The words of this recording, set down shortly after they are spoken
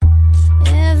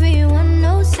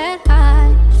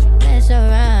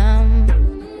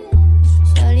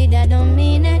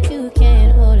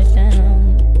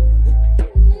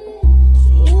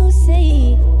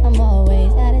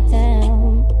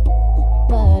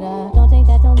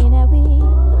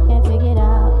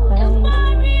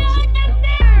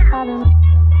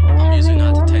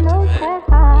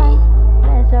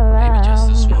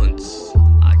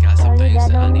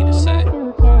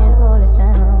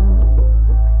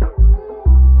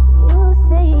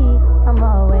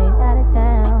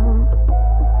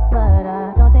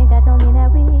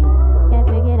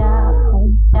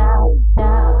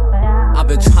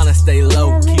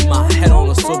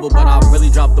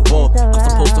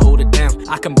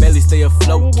can barely stay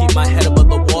afloat, keep my head above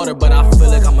the water, but I feel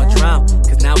like I'ma drown.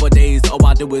 Cause nowadays, all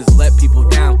I do is let people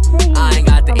down. I ain't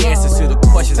got the answers to the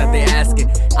questions that they asking.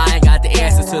 I ain't got the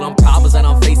answers to them problems that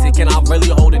I'm facing. Can I really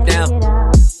hold it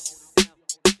down?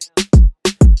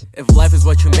 If life is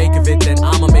what you make of it, then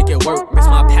I'ma make it work. Mix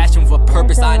my passion with a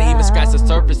purpose, I ain't even scratch the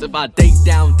surface. If I dig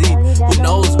down deep, who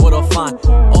knows what I'll find.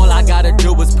 All I gotta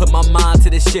do is put my mind to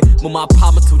this shit, move my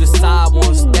problems to the side,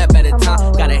 one step at a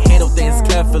time. Gotta handle things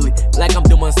carefully, like I'm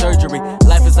doing surgery.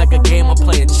 Life is like a game, I'm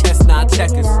playing chess, not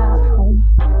checkers.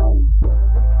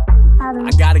 I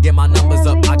gotta get my numbers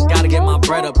up, I gotta get my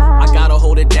bread up. I gotta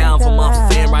hold it down for my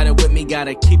fam riding with me.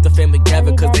 Gotta keep the family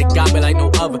together, cause they got me like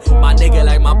no other. My nigga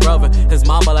like my brother, his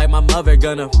mama like my mother.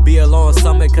 Gonna be alone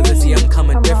summer, cause this year I'm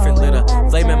coming different. Lit a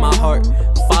flame in my heart,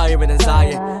 fire and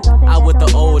desire. Out with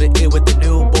the old and in with the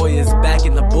new. Boy is back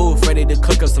in the booth, ready to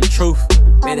cook up some truth.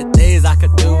 Man, the days I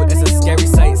could do, it's a scary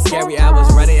sight, scary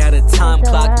hours. Running out of time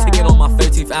clock, ticking on my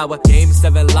 13th hour. Game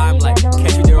 7 limelight,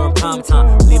 catch me during prime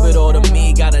time. Leave it all to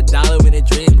me, got $1 in a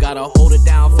dream. Gotta hold it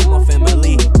down for my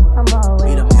family.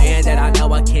 Be the man that I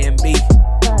know I can be.